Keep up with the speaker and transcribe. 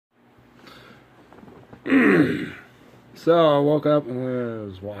So I woke up and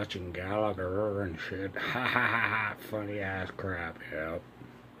was watching Gallagher and shit. Ha ha ha ha. Funny ass crap. Yep.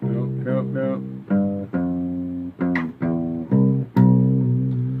 Yep.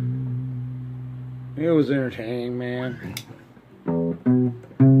 It was entertaining, man.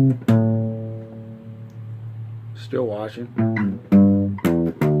 Still watching.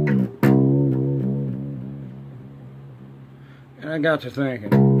 And I got to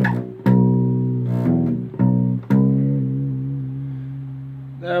thinking.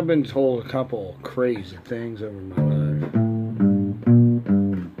 I've been told a couple crazy things over my life.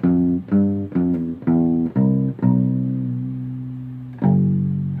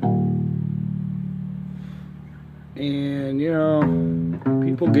 And, you know,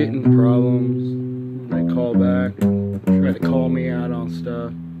 people get in problems. They call back, try to call me out on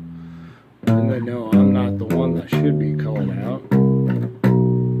stuff. And they know I'm not the one that should be called out.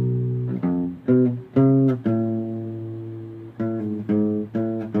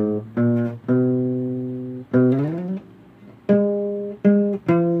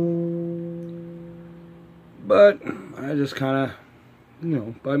 But I just kind of, you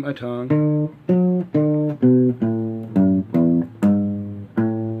know, bite my tongue.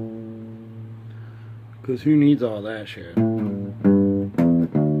 Because who needs all that shit?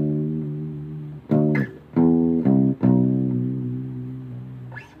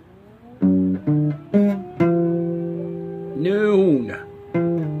 Noon.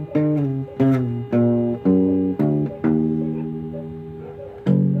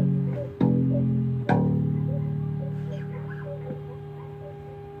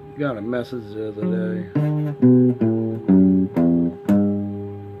 Got a message the other day.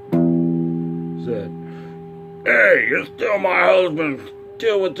 Said, "Hey, you're still my husband.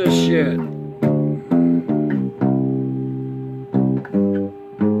 Deal with this shit."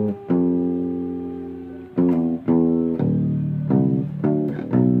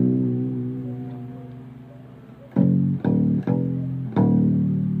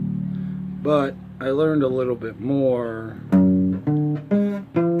 But I learned a little bit more.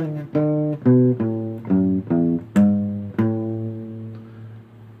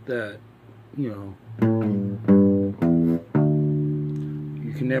 That, you know,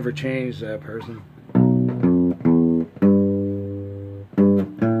 you can never change that person.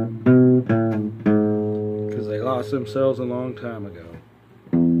 Because they lost themselves a long time ago.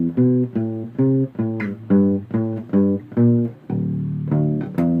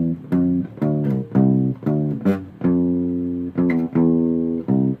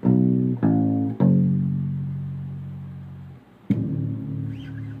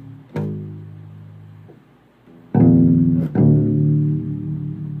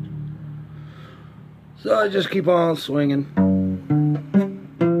 So I just keep on swinging.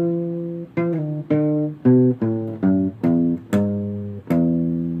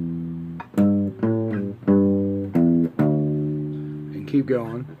 And keep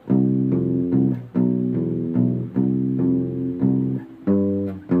going.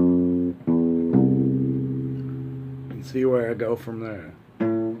 And see where I go from there.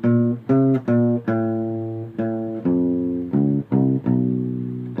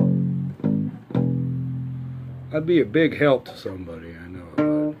 I'd be a big help to somebody, I know I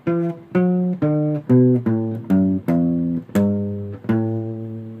would.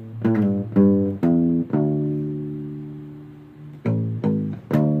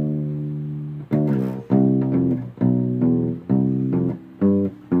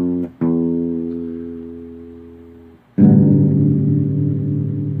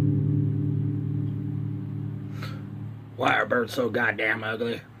 Why are birds so goddamn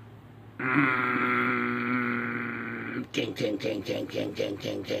ugly? Ting, ting, ting, ting, ting, ting,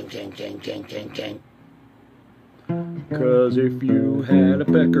 ting, ting, ting, ting, ting, ting, ting. 'Cause if you had a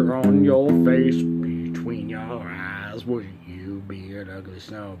pecker on your face between your eyes, wouldn't you be an ugly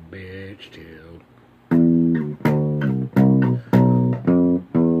son of a bitch too?